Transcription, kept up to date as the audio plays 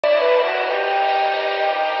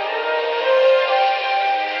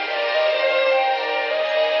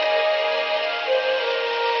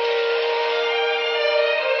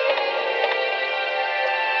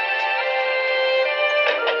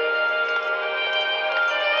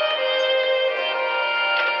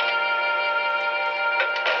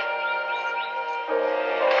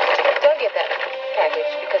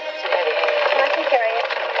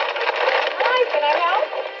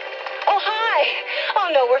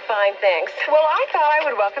fine, thanks. Well, I thought I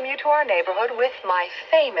would welcome you to our neighborhood with my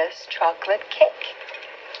famous chocolate cake.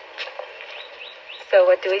 So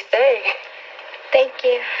what do we say? Thank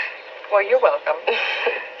you. Well, you're welcome.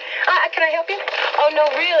 Can I help you? Oh, no,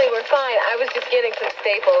 really, we're fine. I was just getting some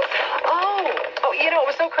staples. Oh, you know, it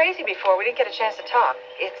was so crazy before. We didn't get a chance to talk.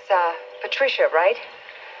 It's, Patricia, right?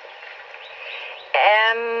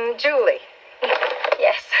 And Julie.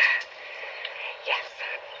 Yes. Yes.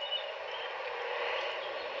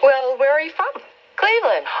 Well, where are you from?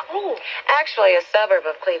 Cleveland. Oh. Actually, a suburb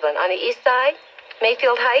of Cleveland. On the east side,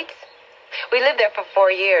 Mayfield Heights. We lived there for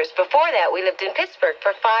 4 years. Before that, we lived in Pittsburgh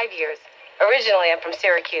for 5 years. Originally, I'm from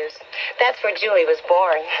Syracuse. That's where Julie was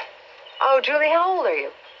born. Oh, Julie, how old are you?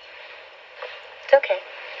 It's okay.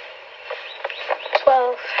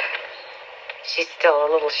 12. She's still a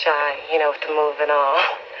little shy, with the move and all.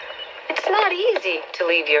 It's not easy to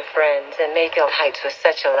leave your friends, and Mayfield Heights was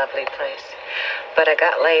such a lovely place. But I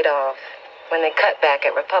got laid off when they cut back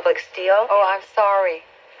at Republic Steel. Oh, I'm sorry.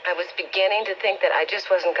 I was beginning to think that I just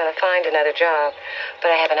wasn't going to find another job. But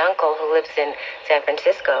I have an uncle who lives in San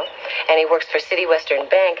Francisco, and he works for City Western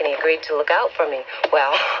Bank, and he agreed to look out for me.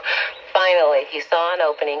 Well, finally, he saw an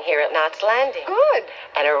opening here at Knott's Landing. Good.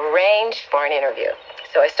 And arranged for an interview.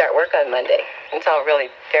 So I start work on Monday. It's all really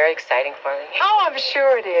very exciting for me. Oh, I'm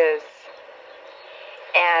sure it is.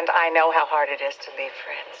 And I know how hard it is to leave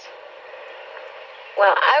friends.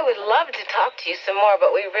 Well, I would love to talk to you some more,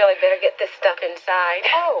 but we really better get this stuff inside.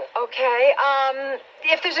 Oh, okay.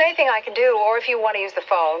 If there's anything I can do, or if you want to use the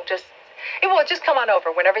phone, just come on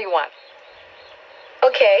over whenever you want.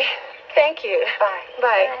 Okay. Thank you. Bye.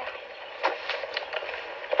 Bye.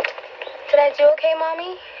 Did I do okay,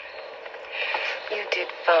 Mommy? You did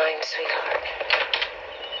fine, sweetheart.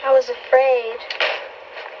 I was afraid.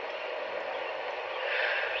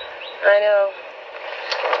 I know.